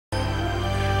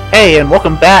Hey, and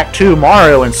welcome back to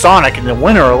Mario and Sonic in the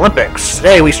Winter Olympics.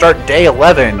 Today we start day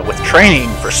 11 with training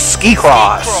for ski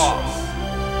cross.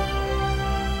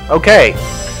 Okay,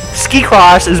 ski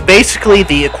cross is basically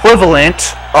the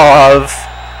equivalent of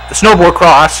the snowboard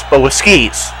cross, but with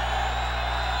skis.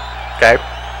 Okay,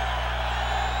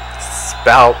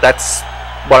 that's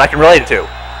what I can relate it to.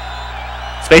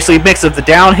 It's basically a mix of the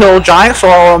downhill giant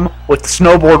slalom with the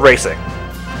snowboard racing.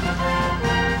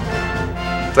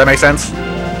 Does that make sense?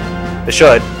 It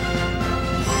should.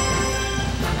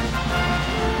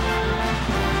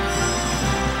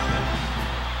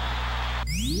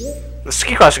 The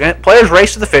ski cross event, players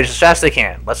race to the finish as fast as they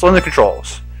can. Let's learn the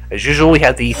controls. As usual, we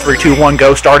have the 3, 2, 1,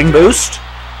 go starting boost.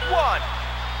 1,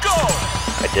 go!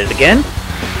 I did it again.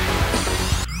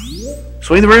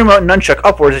 Swing the remote and nunchuck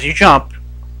upwards as you jump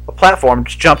a platform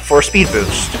to jump for a speed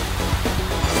boost.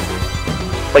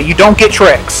 But you don't get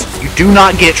tricks. You do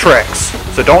not get tricks.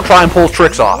 So don't try and pull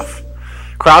tricks off.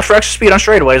 Crouch for extra speed on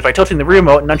straightaways by tilting the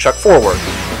remote and nunchuck forward.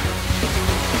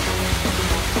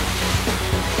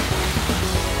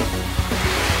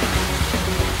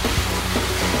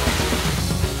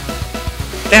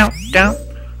 Down, down.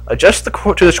 Adjust to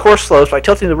the course slopes by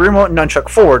tilting the remote and nunchuck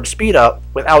forward to speed up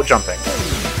without jumping.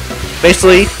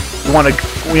 Basically, you want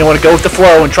to go with the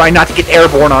flow and try not to get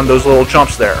airborne on those little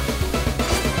jumps there.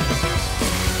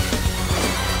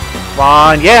 Come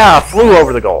on, yeah, flew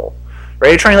over the goal.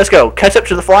 Ready to train, let's go. Catch up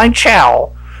to the flying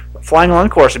chow, flying along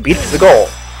the course and beat it to the goal.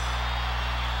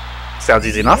 Sounds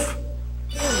easy enough.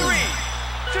 3,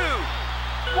 2,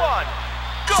 1,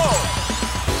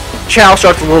 go! Chow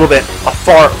starts a little bit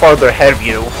farther ahead of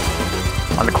you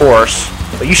on the course,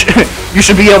 but you should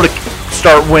be able to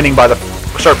start beating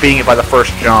it by the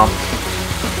first jump.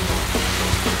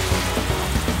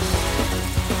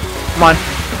 Come on.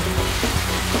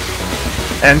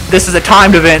 And this is a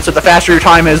timed event, so the faster your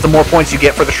time is, the more points you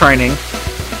get for the training.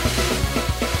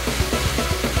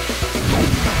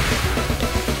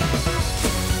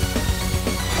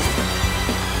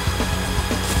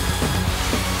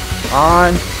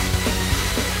 On.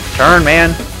 Turn,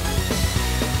 man.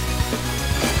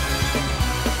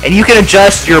 And you can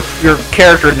adjust your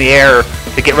character in the air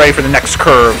to get ready for the next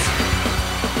curve.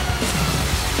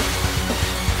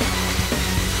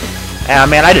 Ah,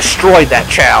 man, I destroyed that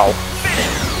chow.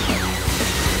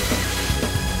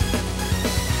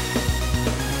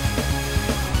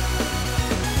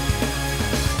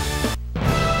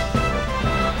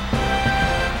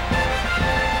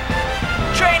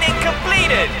 Training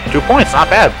completed! 2 points, not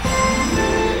bad.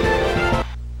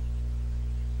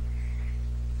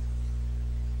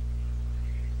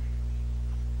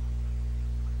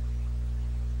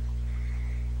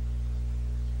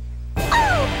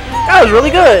 That was really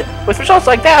good. With results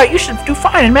like that, you should do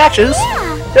fine in matches.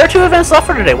 Yeah. There are 2 events left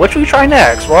for today. What should we try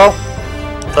next? Well,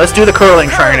 let's do the curling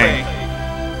training.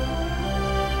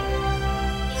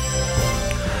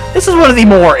 This is one of the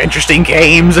more interesting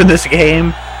games in this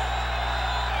game.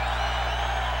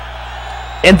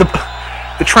 And the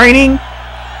training,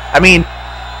 I mean,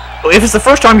 if it's the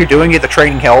first time you're doing it, the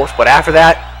training helps. But after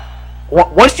that,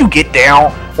 once you get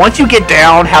down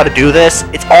how to do this,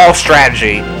 it's all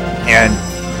strategy. And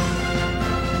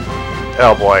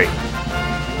oh boy,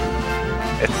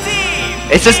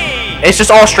 it's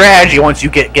just all strategy once you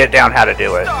get down how to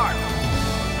do it.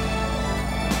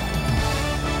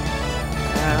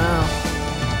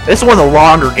 This is one of the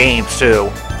longer games too.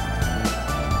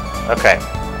 Okay.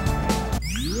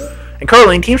 In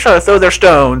curling, teams try to throw their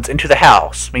stones into the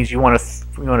house. Means you want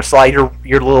to slide your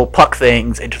little puck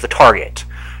things into the target.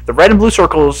 The red and blue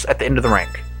circles at the end of the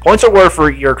rink. Points are awarded for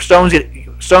your stones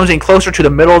getting closer to the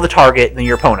middle of the target than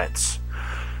your opponents.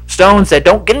 Stones that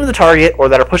don't get into the target or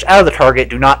that are pushed out of the target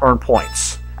do not earn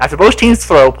points. After both teams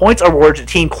throw, points are awarded to the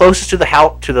team closest to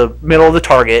the middle of the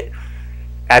target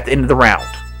at the end of the round.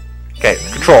 Okay,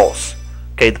 controls.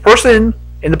 Okay, the person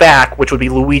in the back, which would be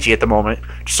Luigi at the moment,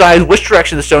 decides which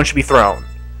direction the stone should be thrown.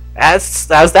 As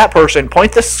that person,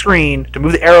 point the screen to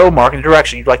move the arrow mark in the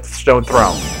direction you'd like the stone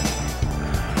thrown.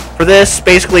 For this,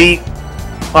 basically,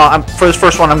 for this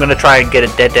first one, I'm going to try and get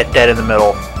it dead in the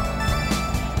middle.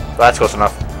 So that's close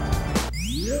enough.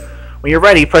 When you're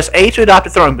ready, press A to adopt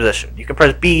a throwing position. You can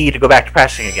press B to go back to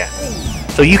pressing again.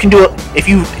 So you can do it if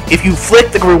you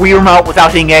flick the Wii remote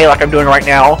without hitting A, like I'm doing right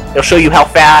now. It'll show you how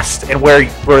fast and where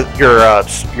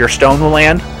your stone will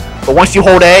land. But once you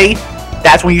hold A,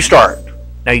 that's when you start.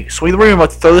 Now you swing the Wii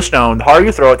remote to throw the stone. The harder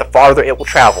you throw it, the farther it will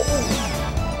travel.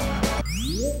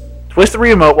 Twist the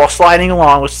Wii remote while sliding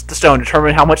along with the stone to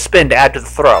determine how much spin to add to the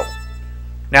throw.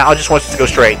 Now I just want it to go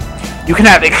straight. You can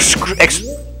have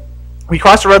when you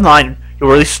cross the red line, you'll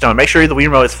release the stone. Make sure the Wii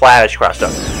remote is flat as you cross it.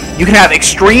 You can have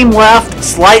extreme left,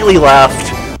 slightly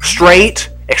left,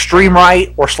 straight, extreme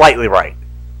right, or slightly right.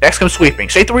 Next comes sweeping.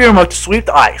 Shake the Wii remote to sweep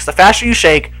the ice. The faster you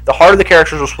shake, the harder the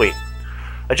characters will sweep.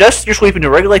 Adjust your sweeping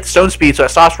to regulate the stone speed so it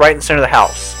stops right in the center of the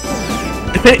house.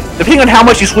 Depending on how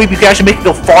much you sweep, you can actually make it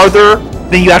go farther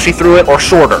than you actually threw it, or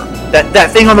shorter.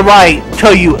 That thing on the right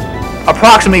tell you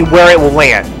approximately where it will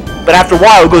land. But after a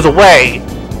while, it goes away,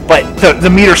 but the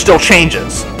meter still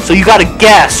changes. So you got to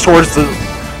guess towards the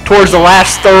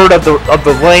last third of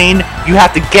the lane. You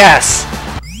have to guess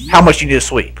how much you need to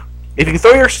sweep. If you can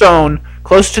throw your stone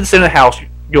close to the center of the house,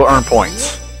 you'll earn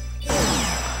points.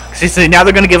 See, now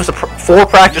they're going to give us 4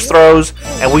 practice throws,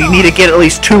 and we need to get at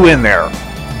least 2 in there.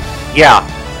 Yeah,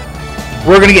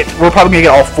 we're probably gonna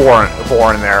get all 4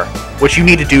 in there, which you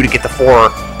need to do to get the 4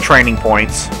 training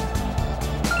points.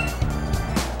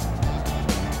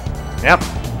 Yep.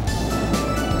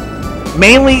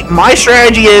 Mainly, my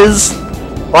strategy is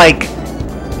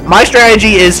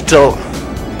to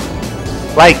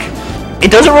it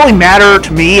doesn't really matter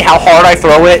to me how hard I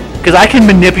throw it, because I can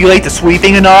manipulate the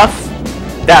sweeping enough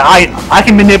that I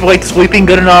can manipulate the sweeping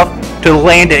good enough to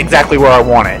land it exactly where I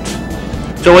want it.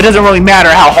 So it doesn't really matter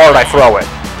how hard I throw it.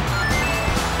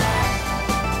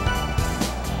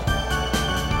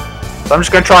 So I'm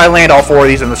just going to try and land all 4 of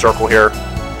these in the circle here.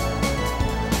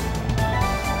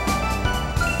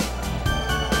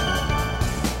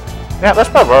 Yeah, that's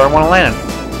probably where I want to land.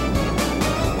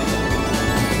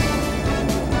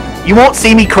 You won't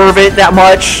see me curve it that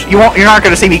much. You're not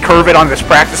going to see me curve it on this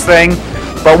practice thing.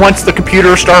 But once the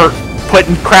computers start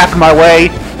putting crap in my way,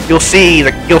 you'll see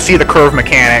the curve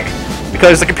mechanic.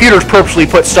 Because the computers purposely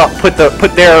put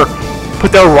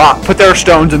their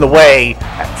stones in the way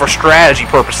for strategy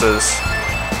purposes.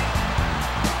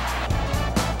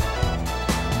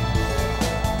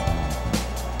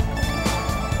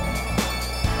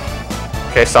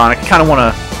 Okay, Sonic, you kind of want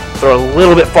to throw a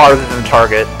little bit farther than the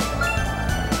target,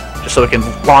 just so it can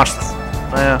launch the...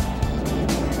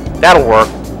 that'll work.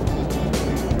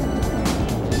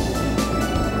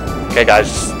 Okay,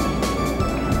 guys.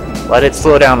 Let it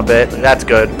slow down a bit. That's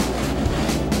good.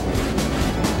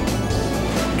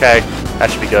 Okay, that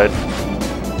should be good.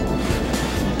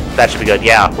 That should be good.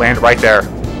 Yeah, land right there.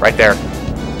 Right there.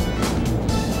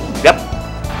 Yep.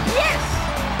 Yes!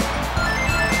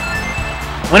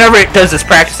 Whenever it does this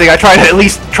practice thing, I try to at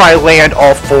least try to land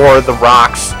all 4 of the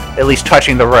rocks, at least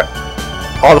touching the red.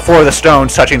 All the 4 of the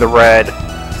stones touching the red,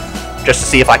 just to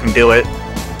see if I can do it.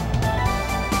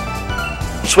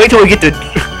 Just wait till we get to...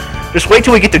 Just wait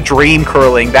till we get to dream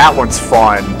curling. That one's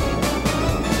fun.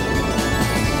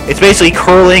 It's basically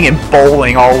curling and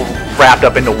bowling all wrapped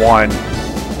up into one.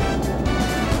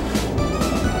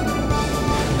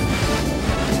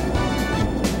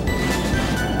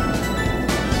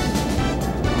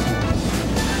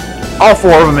 All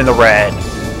 4 of them in the red.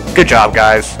 Good job,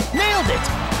 guys. Nailed it!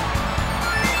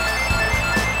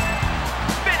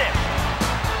 Finish!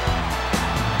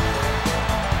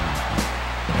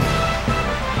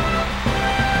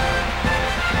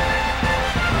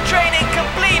 Training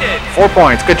completed! 4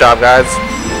 points. Good job, guys.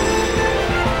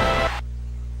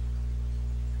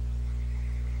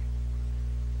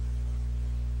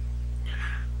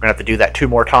 We're gonna have to do that 2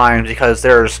 more times because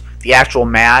there's the actual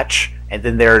match, and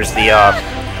then there's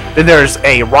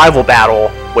a rival battle,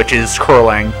 which is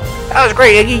curling. That was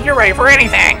great, Iggy. You're ready for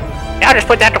anything. Now just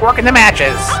put that to work in the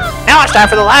matches. Now it's time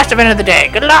for the last event of the day.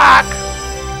 Good luck.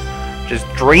 Just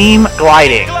dream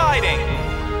gliding.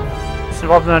 Does this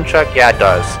involve the nunchuck? Yeah, it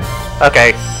does.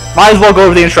 Okay, might as well go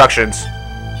over the instructions,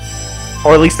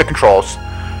 or at least the controls.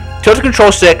 Tilt the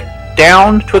control stick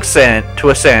down to ascend,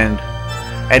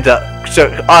 and so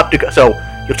up to go. So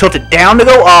you'll tilt it down to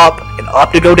go up and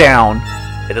up to go down,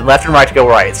 and then left and right to go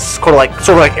right. It's sort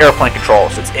of like airplane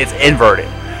controls. It's inverted.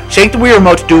 Shake the Wii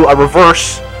remote to do a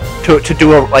reverse, to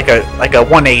do like a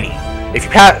 180. If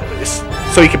you pass,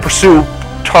 so you can pursue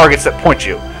targets that point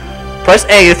you. Press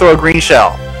A to throw a green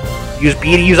shell. Use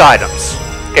B to use items.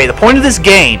 Okay, the point of this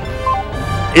game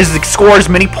is to score as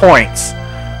many points.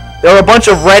 There are a bunch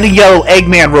of red and yellow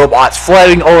Eggman robots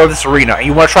floating all over this arena, and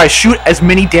you want to try to shoot as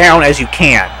many down as you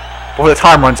can before the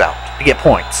time runs out to get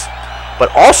points.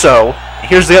 But also,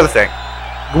 here's the other thing.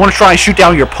 You want to try and shoot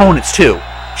down your opponents too.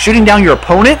 Shooting down your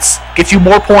opponents gets you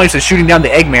more points than shooting down the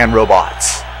Eggman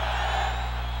robots.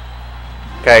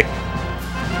 Okay?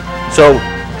 So,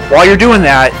 while you're doing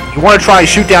that, you want to try and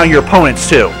shoot down your opponents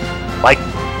too. Like,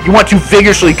 you want to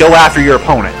vigorously go after your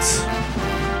opponents.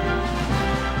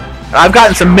 And I've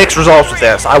gotten some mixed results with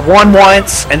this. I won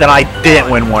once, and then I didn't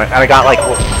win one. And I got like...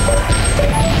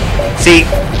 See,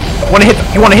 you want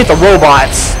to hit the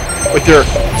robots, with your,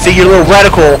 see, your little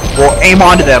reticle will aim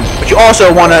onto them, but you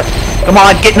also want to, come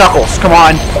on, get Knuckles, come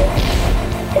on.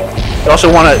 You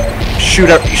also want to shoot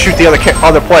the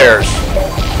other players.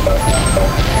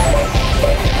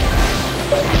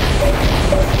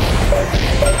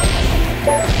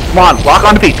 Come on, lock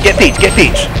onto Peach, get Peach, get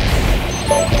Peach.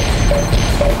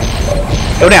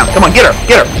 Go down, come on, get her,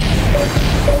 get her.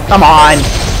 Come on.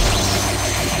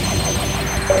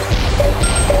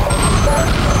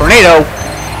 Tornado.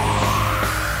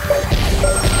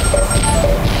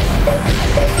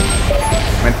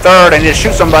 I'm in third, I need to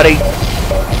shoot somebody.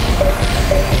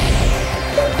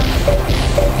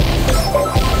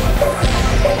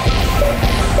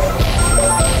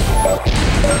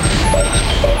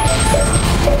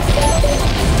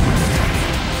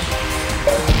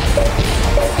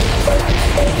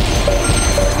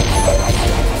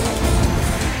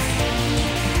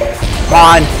 Come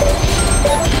on.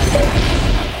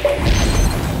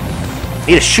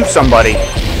 Need to shoot somebody.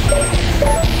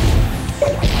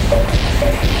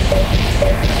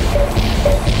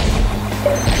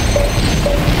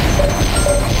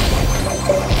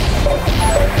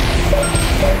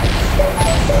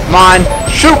 Come on.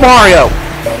 Shoot Mario.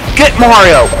 Get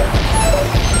Mario.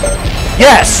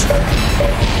 Yes.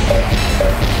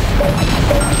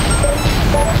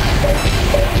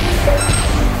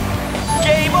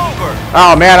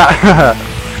 Oh man,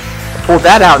 I pulled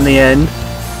that out in the end.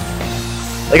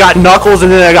 They got Knuckles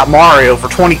and then I got Mario for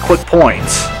 20 quick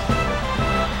points.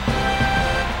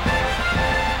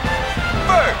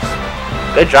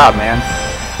 First. Good job, man.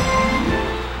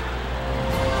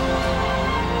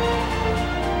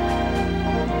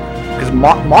 Because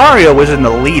Mario was in the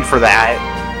lead for that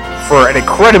for an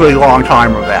incredibly long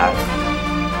time with that.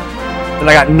 Then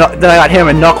I got him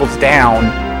and Knuckles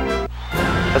down.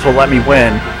 That's what let me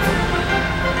win.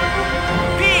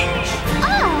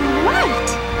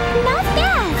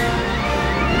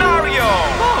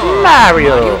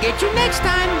 Mario! Mario get you next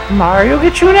time! Mario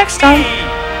get you next time!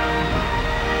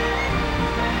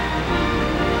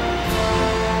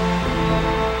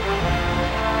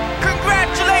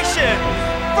 Congratulations!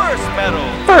 First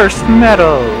medal! First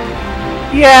medal!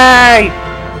 Yay!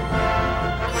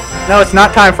 No, it's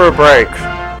not time for a break.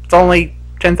 It's only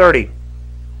 10:30.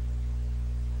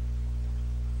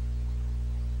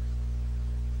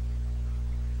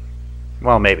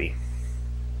 Well, maybe.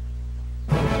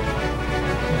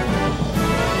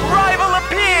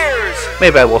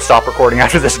 Maybe I will stop recording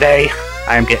after this day.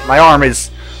 My arm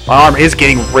is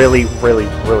getting really, really,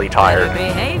 really tired.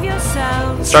 Behave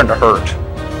yourself. It's starting to hurt.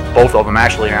 Both of them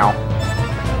actually now.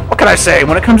 What can I say?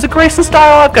 When it comes to grace and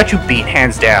style, I've got you beat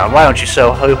hands down. Why don't you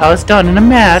show how it's done in a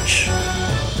match?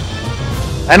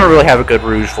 I don't really have a good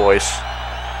Rouge voice.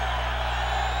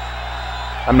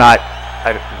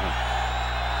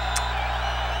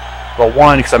 Well,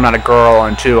 one, because I'm not a girl,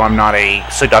 and two, I'm not a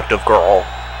seductive girl.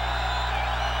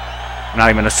 I'm not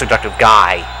even a seductive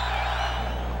guy.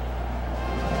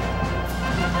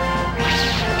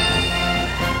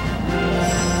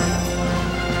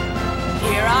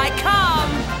 Here I come.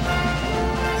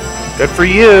 Good for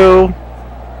you.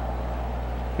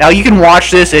 Now you can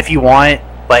watch this if you want,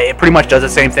 but it pretty much does the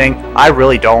same thing. I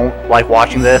really don't like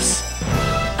watching this.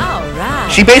 All right.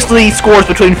 She basically scores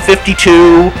between 52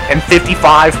 and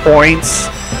 55 points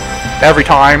every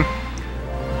time.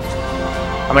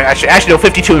 I mean, actually, no,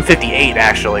 52 and 58,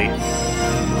 actually.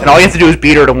 And all you have to do is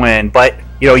beat her to win. But,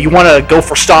 you know, you want to go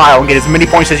for style and get as many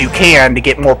points as you can to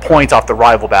get more points off the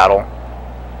rival battle.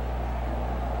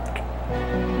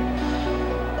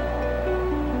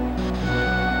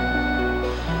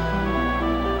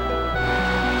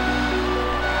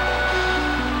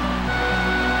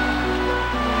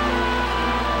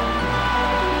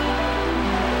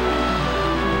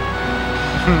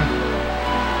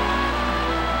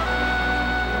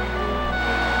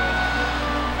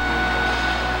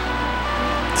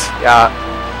 Yeah,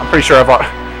 I'm pretty sure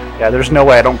yeah, there's no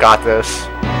way I don't got this.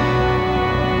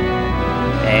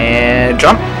 And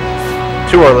jump.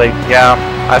 Too early. Yeah,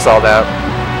 I saw that.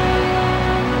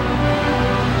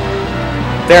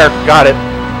 There, got it.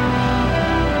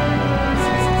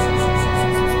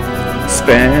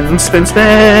 Spin, spin,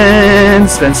 spin,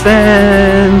 spin,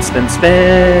 spin, spin,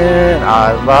 spin.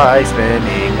 I like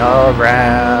spinning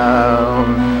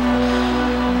around.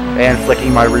 And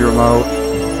flicking my Wii remote.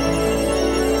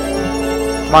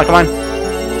 Come on, come on.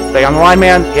 Stay on the line,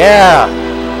 man. Yeah.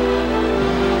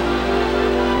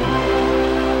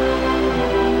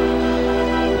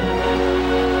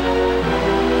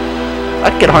 I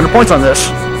could get 100 points on this.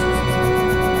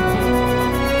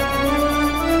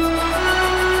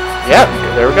 Yep,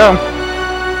 there we go.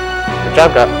 Good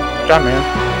job, man.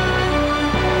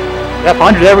 Yep,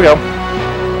 100, there we go.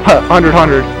 100,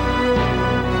 100.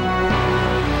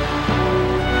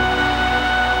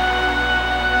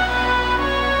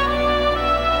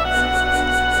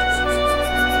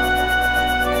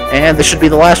 And this should be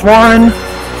the last one.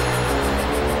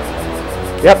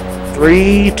 Yep.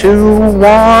 3, 2,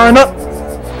 1, up.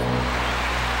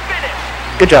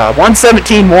 Good job.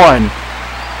 117-1.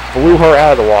 Blew her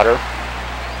out of the water.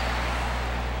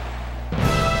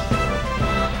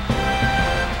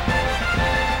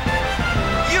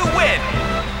 You win!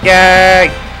 Yay!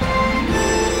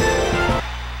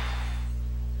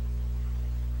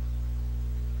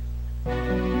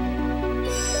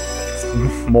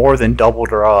 More than doubled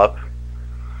her up.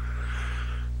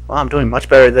 Well, I'm doing much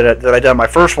better than I did on my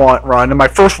first run. And my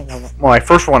first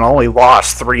one only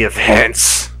lost 3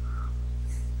 events.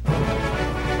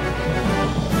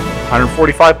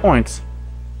 145 points.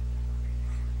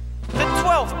 The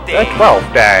 12th day. The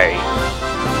 12th day.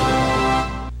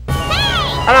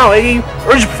 Hello, Iggy.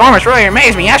 Rouge's performance really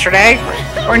amazed me yesterday.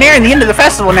 We're nearing the end of the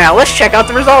festival now. Let's check out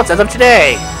the results as of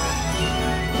today.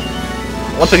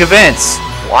 Olympic events.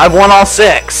 Well, I've won all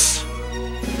 6.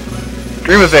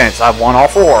 Dream events. I've won all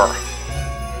 4.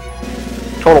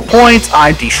 Total points.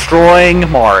 I'm destroying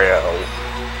Mario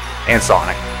and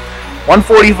Sonic.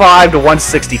 145 to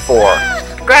 164.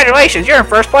 Congratulations, you're in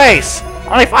first place.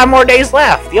 Only 5 more days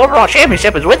left. The overall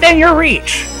championship is within your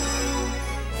reach.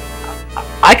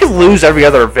 I could lose every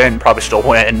other event and probably still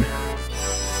win.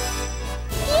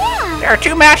 Yeah. There are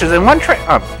 2 matches in one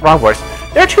wrong voice.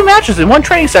 There are 2 matches in one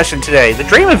training session today. The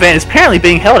Dream event is apparently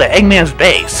being held at Eggman's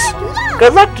base.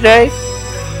 Good luck today.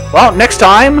 Well, next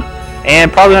time,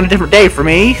 and probably on a different day for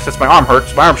me, since my arm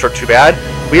hurts. My arms hurt too bad.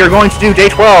 We are going to do day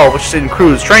 12, which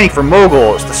includes training for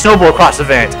moguls, the snowball cross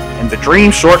event, and the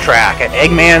Dream short track at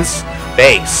Eggman's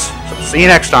base. So see you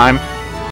next time.